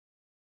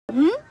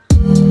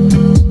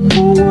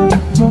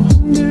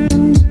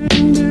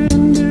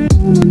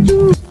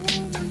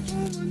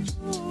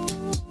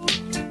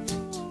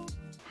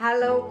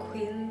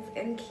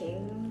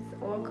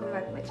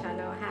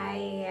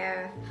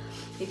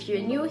you're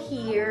new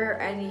here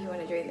and if you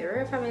want to join the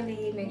royal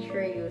family, make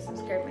sure you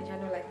subscribe my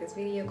channel, like this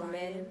video,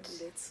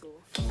 comment,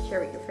 share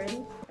with your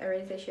friends. I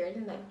already said share,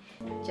 didn't I?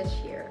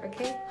 Just share,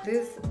 okay?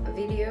 This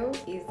video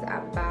is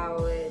about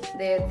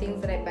the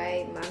things that I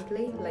buy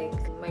monthly,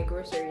 like my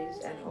groceries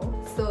and all.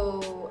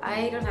 So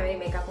I don't have any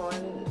makeup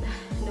on,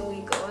 no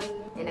wig on,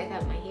 and I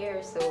cut my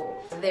hair, so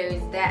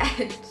there's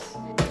that.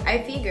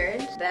 I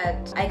figured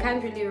that I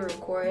can't really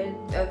record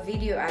a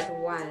video at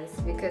once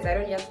because I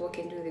don't just walk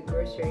into the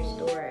grocery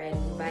store and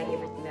buy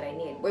everything that I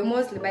need. We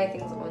mostly buy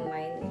things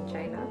online in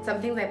China. Some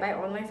things I buy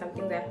online, some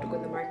things I have to go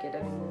to the market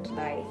and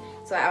buy.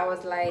 So I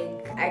was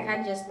like, I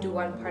can't just do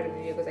one part of the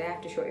video because I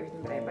have to show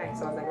everything that I buy.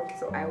 So I was like, okay,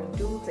 so I will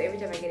do, so every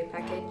time I get a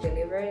package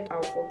delivered,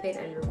 I'll open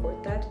and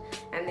record that.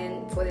 And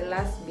then for the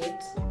last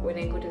bit, when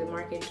I go to the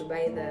market to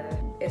buy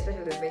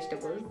especially the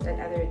vegetables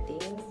and other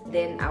things,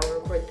 then I'll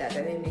record that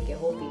and then make a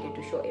whole video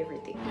to show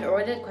everything. I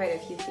ordered quite a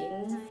few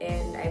things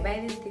and I buy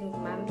these things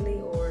monthly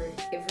or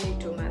every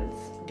 2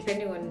 months,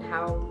 depending on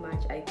how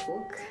much I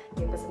cook.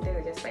 Yeah, but sometimes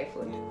I just buy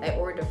food. I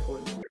order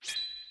food.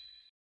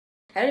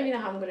 I don't even know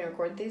how I'm gonna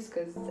record this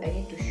because I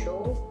need to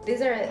show.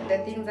 These are the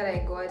things that I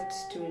got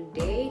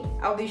today.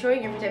 I'll be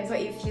showing every time. So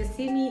if you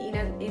see me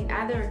in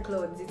other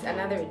clothes, it's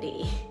another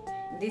day.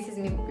 This is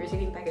me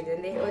receiving packages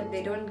and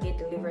they don't get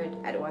delivered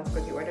at once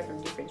because you order from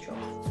different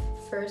shops.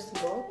 First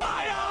box.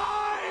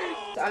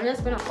 So I'm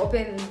just gonna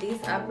open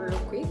this up real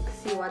quick,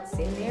 see what's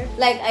in there.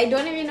 Like, I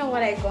don't even know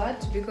what I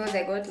got because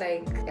I got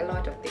like a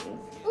lot of things.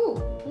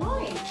 Ooh,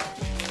 nice.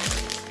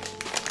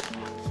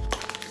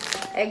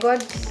 I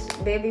got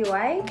baby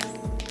wipes.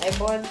 I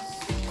bought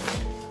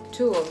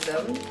 2 of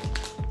them.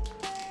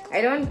 I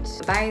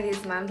don't buy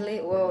these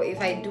monthly. Well, if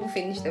I do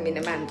finish them in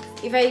a month.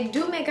 If I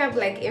do makeup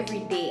like every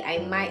day,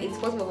 it's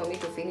possible for me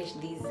to finish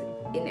these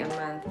in a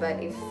month. But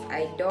if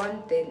I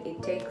don't, then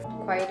it takes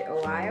quite a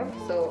while.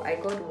 So I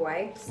got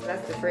wipes.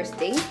 That's the first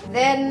thing.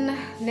 Then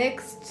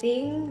next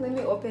thing, let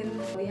me open.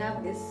 We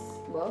have this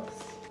box.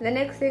 The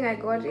next thing I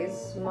got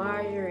is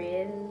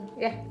margarine.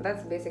 Yeah,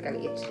 that's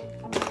basically it.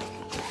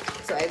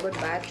 So I got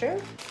butter.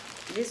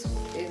 This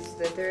is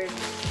the third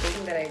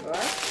thing that I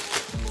got.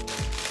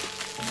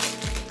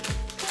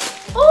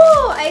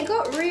 Oh, I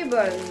got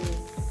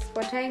ribbons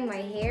for tying my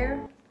hair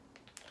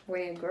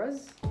when it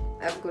grows.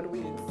 I've got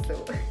wigs,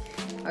 so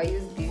I'll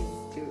use these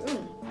too.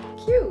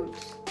 Cute.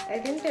 I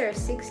think there are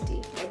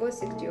 60. I got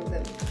 60 of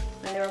them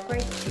and they were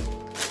quite cheap.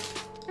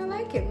 I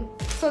like them.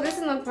 So this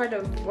is not part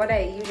of what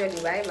I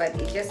usually buy, but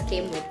it just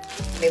came with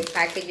the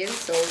packages,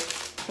 so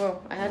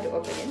well, I had to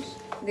open it.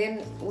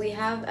 Then we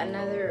have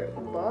another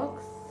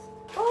box.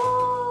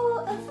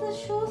 Oh, it's the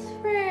shoe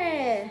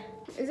spray.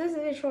 Is this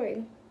really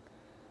showing?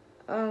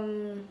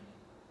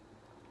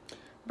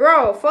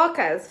 Bro,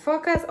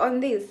 focus on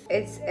this.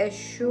 It's a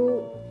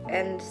shoe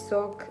and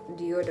sock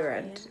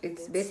deodorant.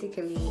 It's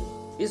basically,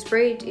 you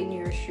spray it in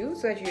your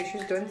shoes so that your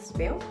shoes don't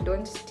smell,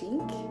 don't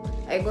stink.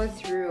 I got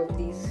 3 of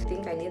these. I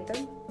think I need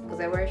them because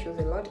I wear shoes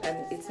a lot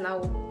and it's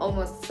now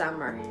almost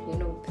summer. You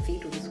know,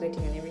 feet will be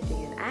sweating and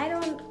everything, and I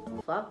don't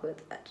fuck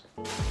with that.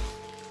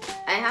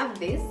 I have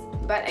this,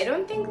 but I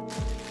don't think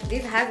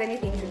this has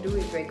anything to do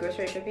with my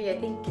grocery shopping. I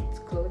think it's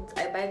clothes.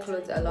 I buy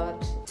clothes a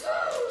lot.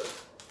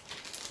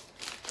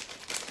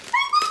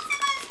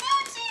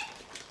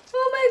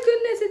 Oh my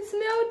goodness, it's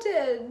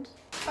melted.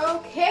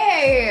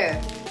 Okay,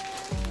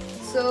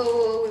 so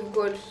we've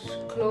got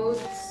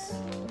clothes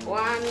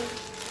 1,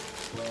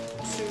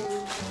 2,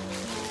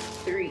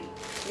 3.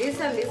 This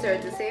and this are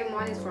the same.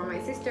 One is for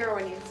my sister,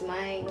 one is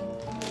mine.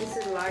 This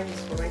is large,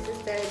 is for my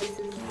sister. This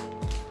is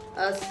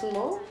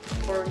small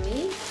for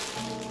me.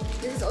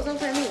 This is also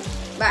for me,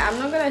 but I'm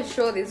not gonna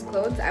show these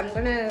clothes. I'm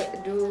gonna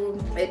do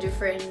a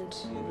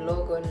different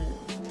vlog on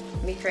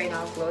me trying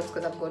out clothes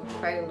because I've got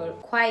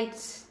quite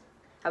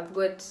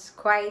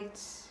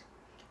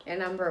a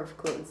number of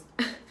clothes.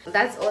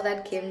 That's all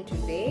that came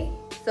today.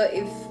 So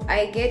if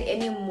I get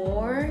any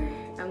more,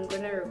 I'm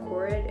gonna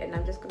record and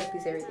I'm just gonna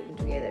piece everything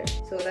together.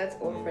 So that's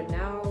all for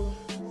now.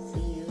 See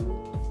you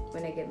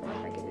when I get more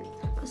packages.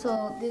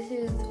 So this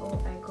is all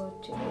I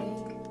got today.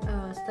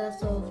 Star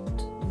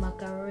soft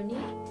macaroni,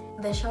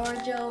 the shower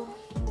gel,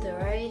 the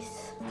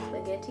rice,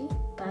 spaghetti,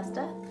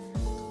 pasta,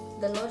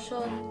 the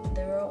lotion,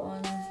 the raw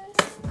one.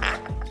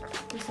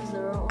 This is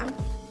the raw one.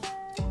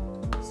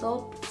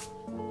 Soap,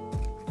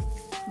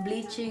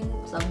 bleaching,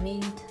 some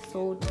mint,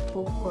 salt,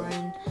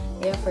 popcorn,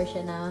 air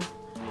freshener,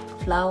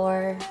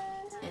 flour,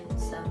 and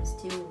some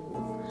stew.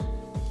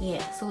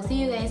 Yeah, so see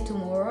you guys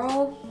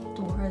tomorrow.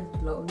 Tomorrow's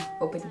vlog,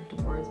 opening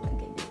tomorrow's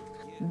package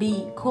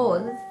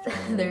because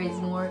there is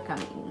more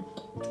coming.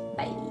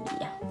 Bye.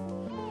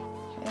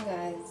 Hey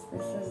guys,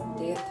 this is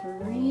day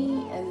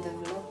 3 and the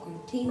vlog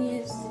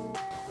continues.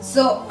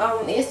 So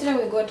yesterday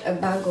we got a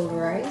bag of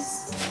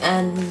rice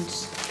and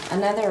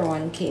another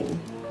one came.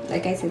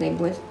 Like I said, I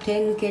bought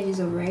 10 kgs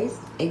of rice.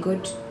 I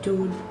got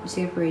 2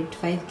 separate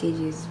 5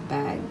 kgs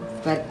bags,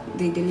 but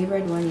they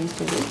delivered one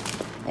yesterday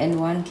and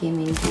one came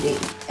in today.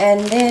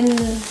 And then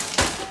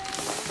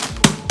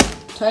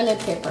toilet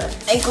paper.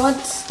 I got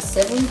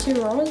 70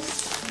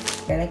 rolls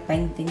I like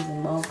buying things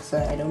in bulk, so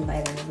I don't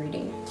buy them every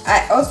day.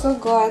 I also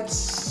got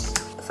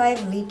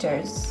 5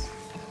 liters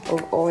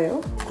of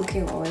oil,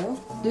 cooking oil.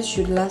 This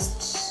should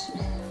last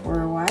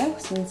for a while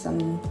since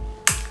I'm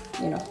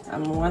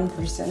one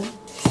person.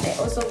 I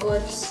also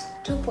got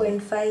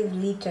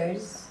 2.5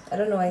 liters. I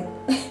don't know why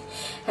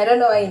I don't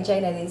know why in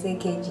China they say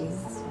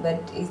kgs,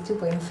 but it's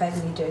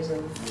 2.5 liters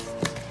of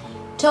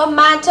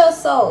tomato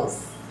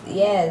sauce.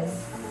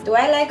 Yes. Do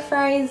I like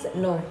fries?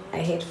 No, I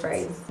hate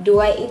fries. Do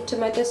I eat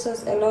tomato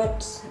sauce a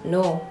lot?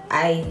 No,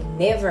 I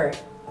never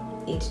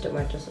eat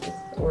tomato sauce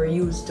or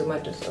use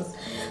tomato sauce.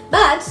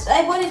 But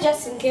I bought it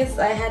just in case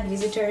I had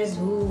visitors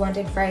who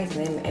wanted fries,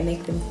 and then I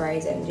make them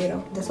fries, and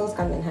the sauce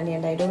comes in handy,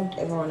 and I don't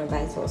ever want to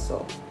buy sauce.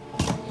 So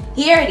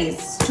here it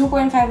is,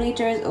 2.5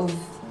 liters of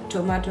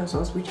tomato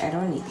sauce, which I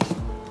don't need.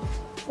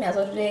 Yeah,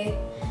 so today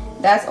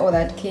that's all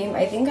that came.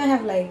 I think I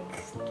have like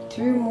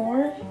 3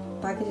 more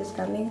packages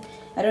coming.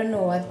 I don't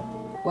know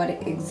what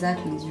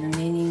exactly is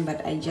remaining,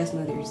 but I just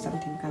know there is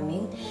something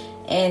coming.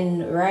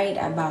 And right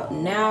about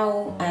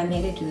now I'm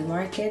headed to the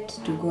market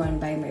to go and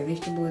buy my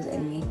vegetables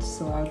and meat,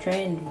 so I'll try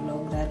and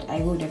vlog that.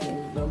 I will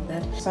definitely vlog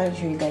that, so I'll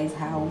show you guys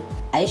how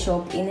I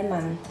shop in a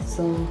month.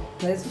 So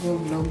let's go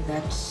vlog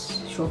that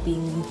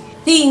shopping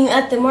thing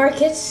at the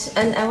market.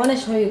 And I want to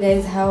show you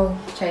guys how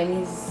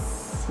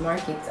Chinese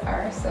markets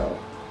are, so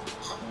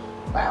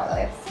wow,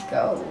 let's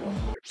go.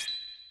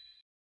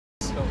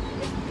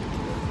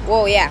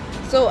 Whoa, yeah,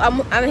 so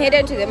I'm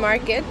headed to the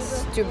market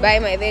to buy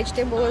my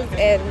vegetables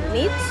and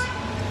meat,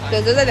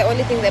 because those are the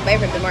only things I buy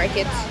from the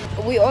market.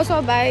 We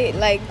also buy,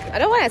 like, I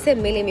don't want to say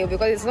mealie meal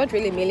because it's not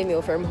really mealie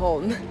meal from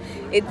home.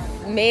 It's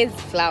maize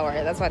flour,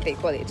 that's what they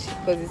call it,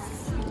 because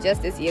it's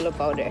just this yellow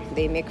powder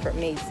they make from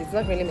maize. It's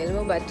not really mealie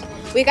meal, but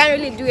we can't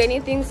really do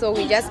anything, so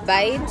we just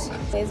buy it.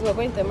 As we're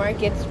going to the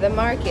market,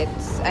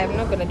 I'm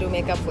not gonna do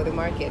makeup for the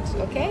market,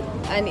 okay?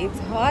 And it's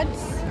hot.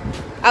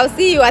 I'll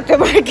see you at the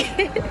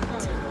market.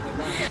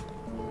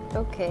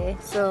 Okay,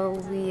 so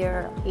we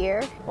are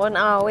here on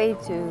our way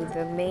to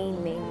the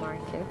main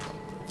market.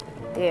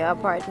 There are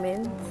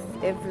apartments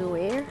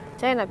everywhere.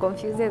 China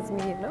confuses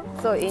me,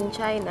 So in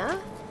China,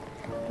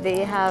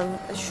 they have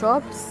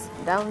shops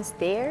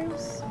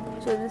downstairs.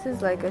 So this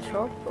is like a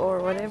shop or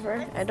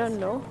whatever, I don't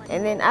know.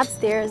 And then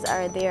upstairs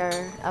are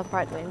their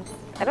apartments.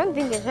 I don't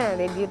think in China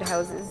they build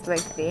houses,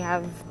 like they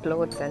have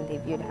plots and they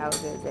build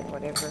houses and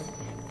whatever.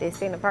 They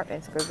stay in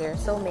apartments because there are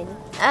so many,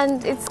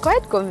 and it's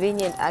quite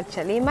convenient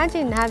actually.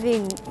 Imagine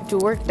having to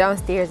work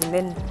downstairs and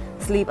then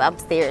sleep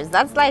upstairs.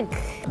 That's like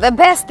the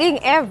best thing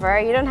ever.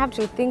 You don't have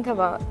to think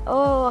about,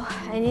 oh,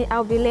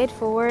 I'll be late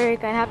for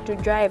work, I have to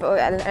drive, or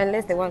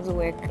unless the ones who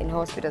work in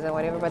hospitals or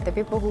whatever. But the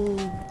people who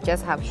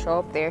just have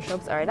their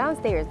shops are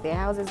downstairs, their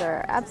houses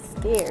are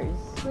upstairs,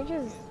 which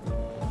is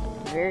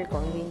very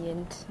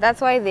convenient. That's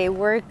why they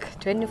work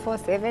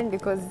 24/7,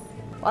 because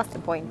what's the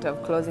point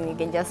of closing? You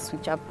can just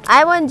switch up.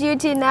 I'm on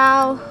duty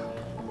now.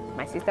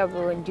 My sister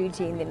will go on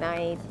duty in the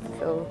night,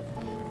 so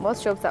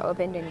most shops are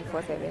open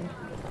 24/7.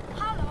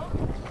 Hello.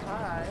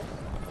 Hi.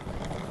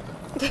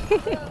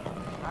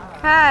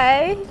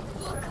 Hi.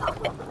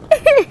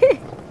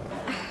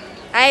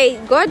 I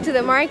got to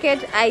the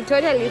market. I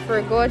totally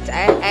forgot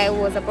I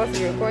was supposed to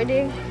be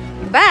recording,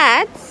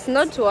 but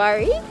not to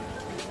worry.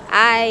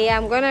 I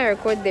am gonna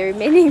record the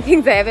remaining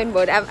things I haven't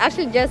bought.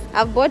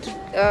 I've bought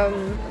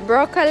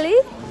broccoli,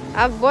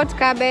 I've bought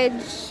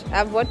cabbage,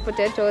 I've bought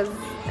potatoes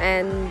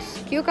and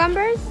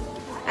cucumbers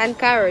and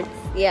carrots.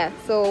 Yeah,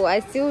 so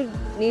I still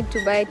need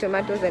to buy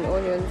tomatoes and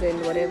onions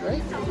and whatever,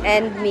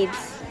 and meat.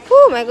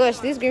 Oh my gosh,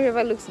 this green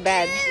pepper looks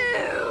bad.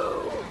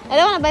 I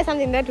don't want to buy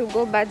something that will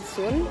go bad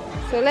soon,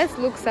 so let's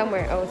look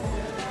somewhere else.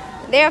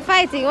 They are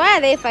fighting. Why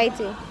are they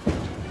fighting?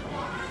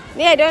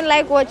 Me, I don't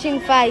like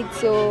watching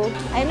fights, so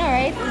I know,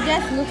 right? It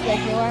just looks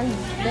like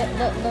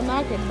the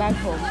market back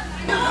home.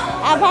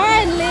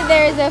 Apparently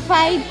there is a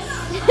fight.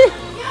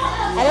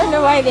 I don't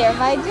know why they are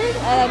fighting,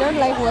 and I don't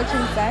like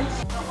watching that.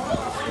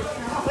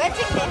 Where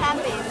do they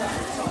happen?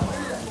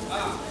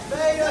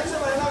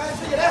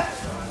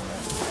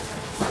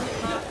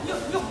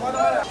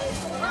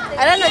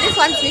 I don't know, this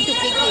wants me to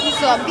pick it,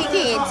 so I'm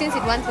picking it since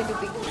it wants me to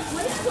pick it.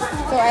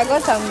 So I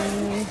got some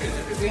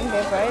green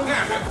peppers.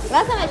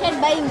 Last time I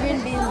tried buying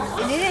green beans,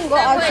 it didn't go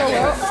out so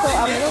well, so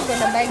I'm not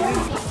gonna buy green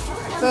beans.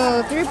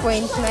 So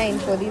 3.9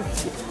 for this,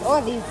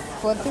 all this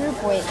for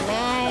 3.9.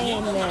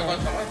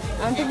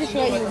 I'm pretty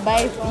sure you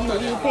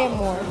pay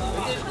more.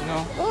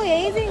 No. Oh,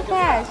 you're using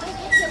cash.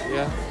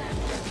 Yeah.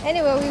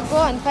 Anyway, we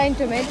go and find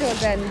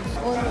tomatoes and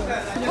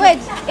onions. Wait,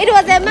 it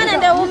was a man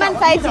and a woman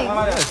fighting.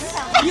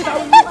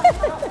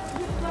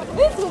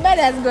 This woman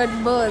has got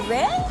balls,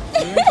 eh?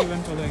 You weren't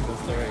even following the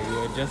story, you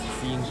were just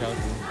seeing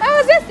shouting. I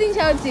was just seeing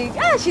shouting.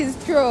 Ah, she's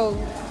strong.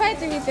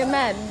 Fighting with a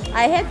man.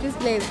 I hate this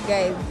place,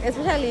 guys.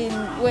 Especially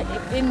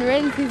in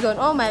rain season.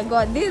 Oh my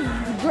god, these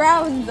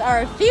grounds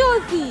are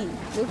filthy.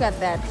 Look at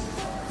that.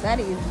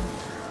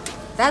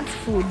 That's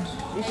food.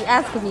 If you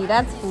ask me,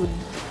 that's food.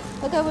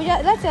 Okay,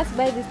 let's just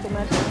buy this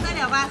tomato.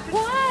 Whatever.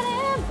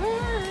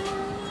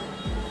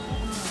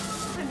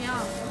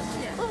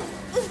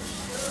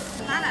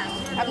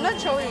 I'm not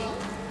showing.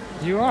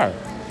 You are.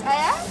 I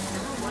am?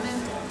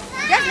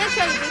 Just make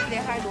sure you pick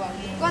the hard one.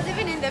 Because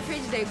even in the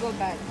fridge they go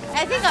bad.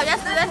 I think I'll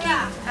just do that thing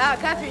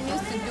Catherine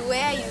used to do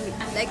where you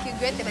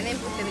grate them and then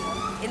put them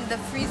in the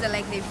freezer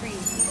like they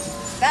freeze.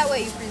 That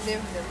way you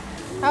preserve them.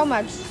 How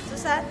much?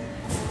 Susan?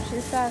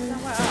 She's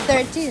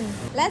 13.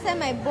 Last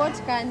time I bought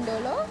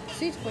candolo,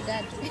 sweet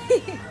potato.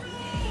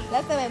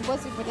 Last time I bought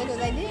sweet potatoes,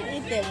 I didn't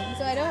eat them,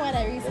 so I don't want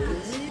to risk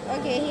it.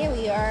 Okay, here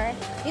we are.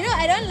 You know,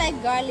 I don't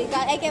like garlic.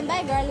 I can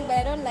buy garlic, but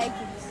I don't like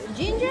it.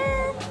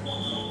 Ginger?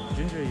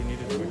 Ginger, you need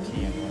it for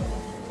tea.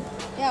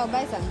 Yeah, I'll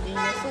buy some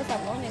ginger. So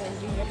some onion and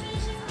ginger.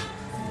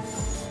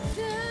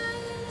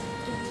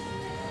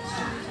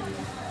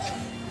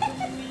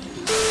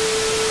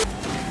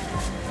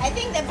 I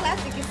think the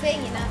plastic is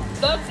saying enough.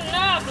 That's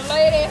enough,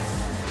 lady.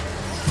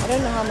 I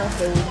don't know how much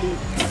they will be.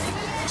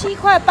 7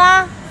块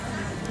8.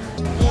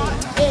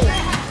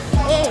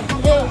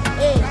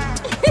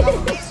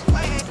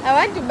 I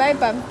want to buy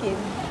pumpkin.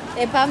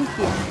 A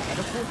pumpkin.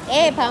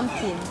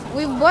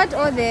 We bought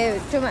all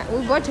the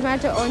we bought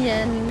tomato,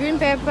 onion, green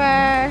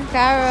pepper,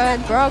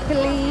 carrot,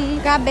 broccoli,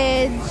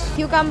 cabbage,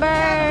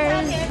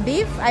 cucumbers,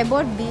 beef. I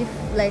bought beef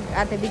like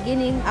at the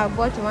beginning. I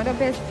bought tomato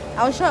paste.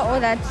 I'll show all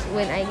that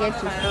when I get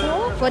to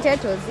school.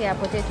 Potatoes, yeah,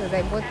 potatoes.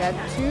 I bought that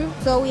too.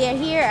 So we are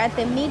here at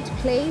the meat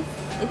place.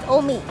 It's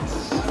all meat.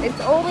 It's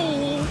all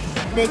meat.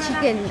 The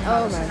chicken.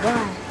 Oh my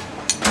god,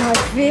 my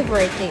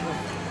favorite thing.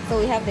 So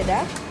we have the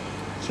duck,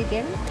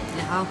 chicken.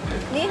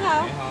 Ni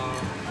hao.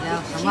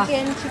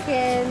 Chicken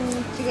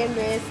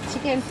breast,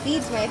 chicken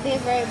feet, my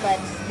favorite, but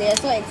they are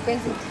so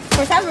expensive.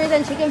 For some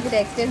reason, chicken feet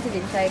are expensive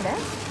in China.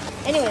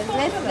 Anyways,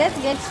 let's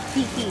get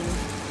speaking.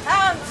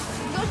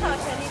 多少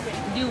钱一杯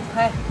？6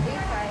块。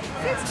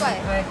6块。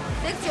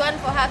61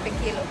 for half a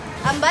kilo.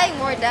 I'm buying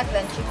more duck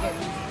than chicken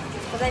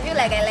because I feel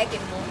like I like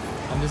it more.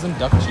 And isn't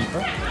duck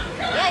cheaper?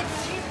 Yeah,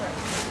 it's cheaper.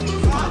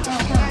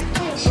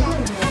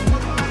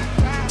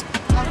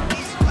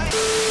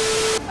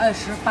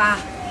 28.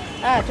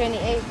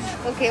 28.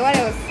 Okay, what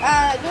else?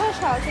 多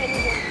少钱一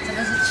杯？这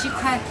个是7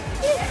块。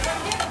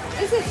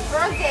This is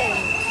frozen.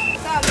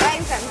 So I'm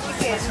buying some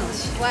chicken.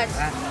 What?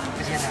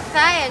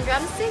 Thigh and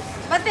drumstick?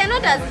 But they're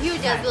not as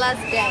huge as last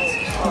time.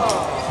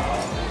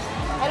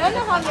 I don't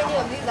know how many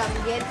of these I'm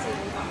getting.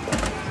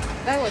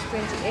 That was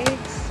 28.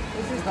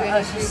 This is 23.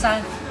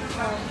 151.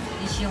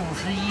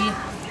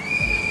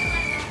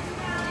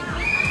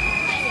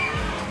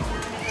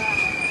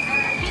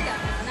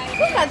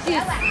 Look at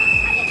this.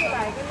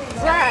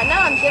 Wow,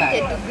 now I'm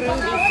tempted to grill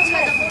this.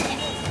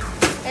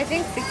 I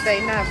think 6 are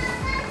enough.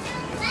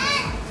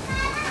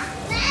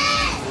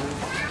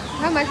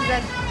 How much is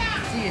that?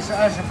 这也是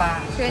28.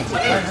 28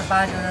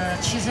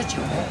就是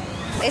79.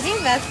 I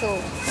think that's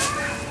all.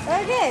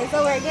 Okay,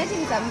 so we're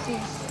getting some fish.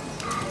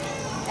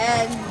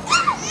 And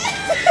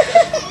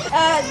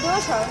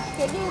Dosha,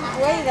 can you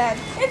weigh that?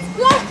 It's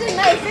blocked in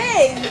my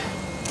face.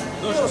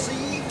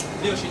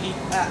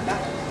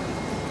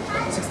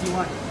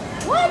 61.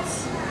 What?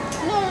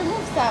 No,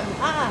 remove some.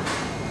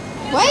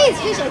 Why is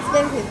fish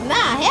expensive?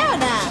 Nah, hell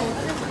nah.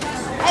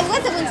 I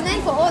got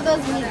 79 for all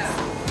those meats.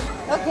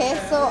 Okay,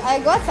 so I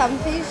got some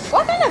fish.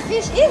 What kind of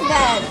fish is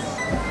that?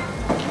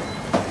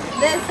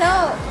 There's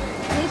so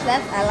fish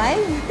that's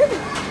alive.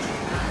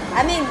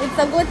 I mean, it's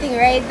a good thing,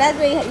 right? That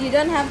way you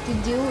don't have to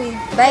deal with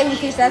buying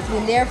fish that's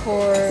been there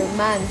for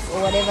months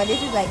or whatever.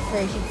 This is like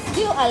fresh. It's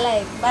still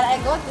alive. But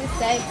I got this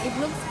type. It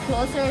looks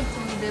closer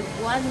to the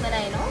one that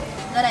I know,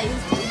 that I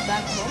used to eat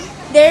back home.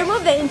 They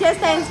remove the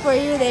intestines for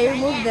you. They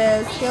remove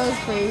the scales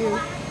for you.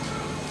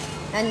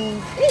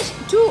 And fish,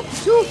 two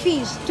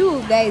fish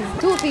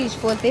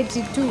for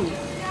 32.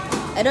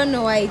 I don't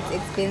know why it's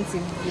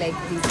expensive like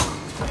this.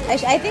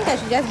 I think I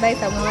should just buy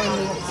some more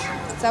meat,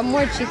 some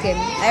more chicken.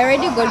 I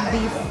already got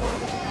beef,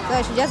 so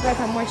I should just buy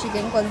some more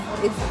chicken because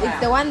it's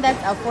the one that's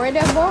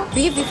affordable.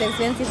 Beef is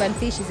expensive and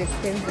fish is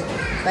expensive,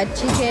 but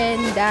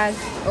chicken, duck,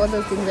 all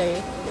those things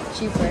are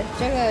cheaper.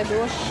 Check out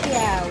those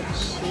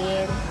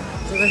shit.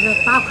 这个是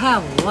8块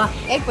5.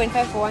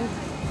 8.5 for one.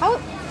 How?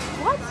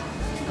 What?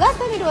 Last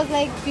time it was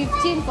like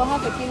 15 for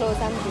half a kilo or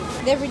something.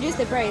 They've reduced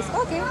the price.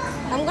 Okay,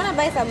 I'm gonna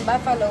buy some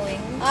buffalo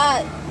wings.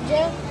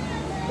 Jill.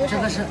 这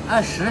个是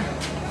20.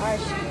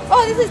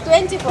 Oh, this is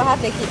 20 for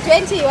half a kilo.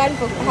 21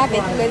 for half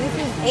a kilo. This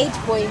is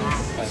 8.5.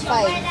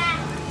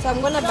 So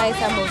I'm gonna buy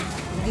some of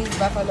these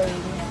buffalo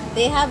wings.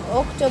 They have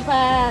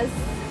octopus.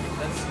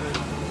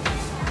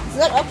 It's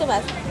not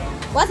octopus.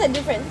 What's the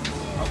difference?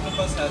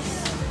 Octopus has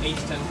 8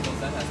 tentacles,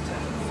 that has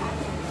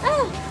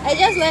 10. I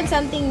just learned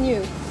something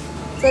new.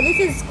 So this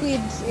is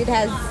squid. It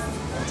has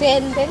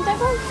 10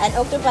 tentacles and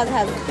octopus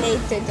has 8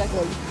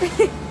 tentacles.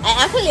 I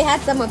actually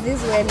had some of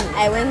this when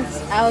I went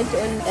out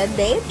on a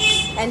date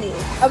and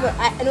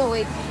no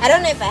wait, I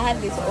don't know if I had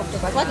this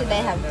octopus. What did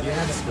I have? You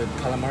had squid,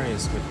 calamari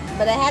is squid.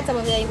 But I had some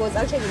of it and it was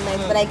actually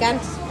nice, but I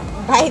can't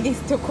buy this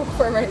to cook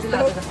for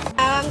myself.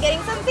 I'm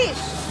getting some fish.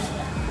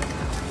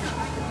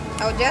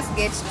 I'll just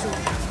get 2.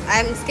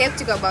 I'm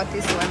skeptical about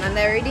this one and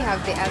I already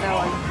have the other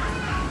one.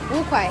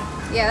 Ukwai.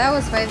 Yeah, that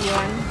was 5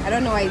 yuan. I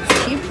don't know why it's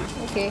cheap.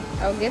 Okay,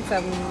 I'll get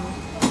some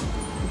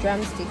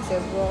drumsticks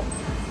as well.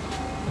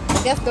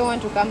 I just don't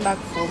want to come back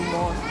for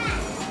more.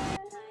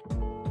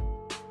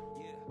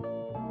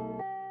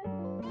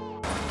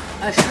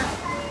 Sure.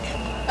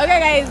 Okay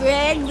guys, we're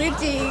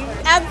exiting.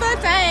 I'm so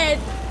tired.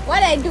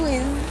 What I do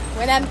is,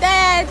 when I'm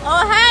tired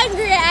or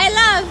hungry, I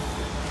laugh.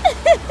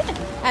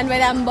 And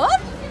when I'm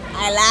bored,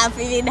 I laugh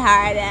even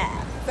harder.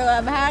 So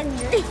I'm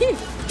hungry.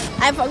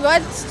 I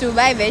forgot to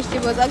buy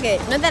vegetables. Okay,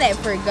 not that I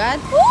forgot.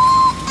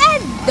 Ooh, a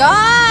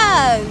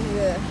dog!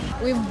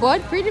 We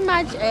bought pretty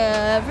much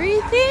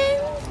everything.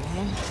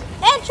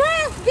 A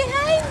truck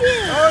behind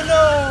you! Oh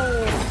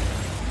no!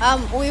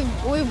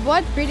 We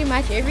bought pretty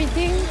much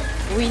everything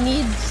we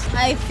need.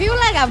 I feel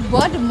like I've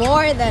bought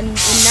more than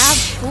enough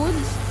food.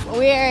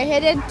 We are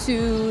headed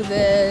to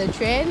the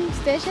train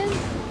station.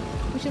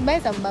 We should buy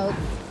some boats.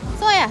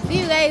 So yeah, see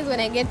you guys when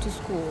I get to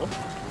school.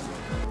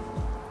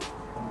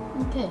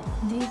 Okay,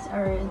 these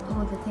are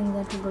all the things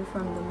that we got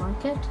from the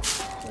market.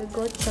 We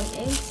got some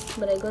eggs,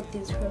 but I got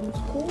these from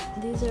school.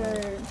 These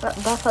are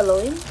buffalo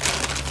wings.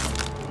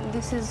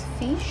 This is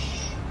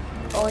fish,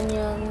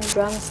 onion,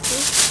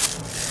 drumstick,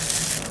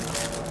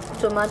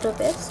 tomato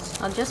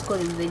paste. I'll just go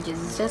with veggies.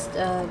 It's just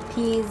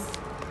peas,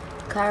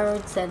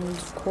 carrots, and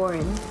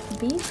corn.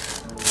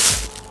 Beef,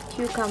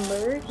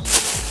 cucumbers,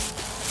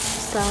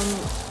 some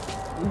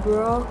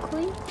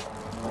broccoli,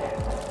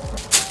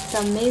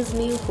 some maize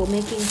meal for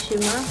making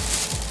shima.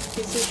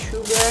 This is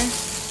sugar,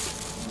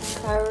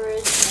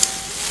 carrots,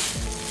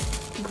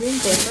 green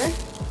pepper,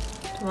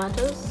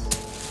 tomatoes,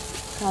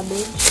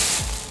 cabbage,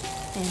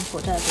 and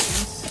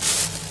potatoes.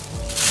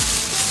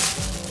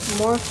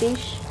 More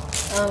fish.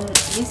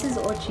 This is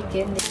all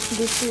chicken.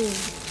 This is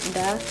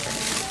duck.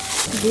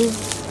 These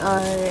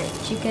are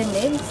chicken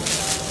legs,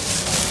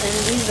 and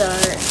these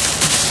are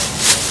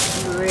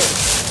bread.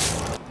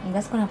 I'm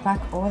just gonna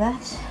pack all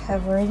that.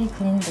 I've already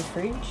cleaned the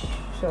fridge,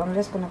 so I'm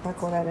just gonna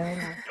pack all that right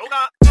now.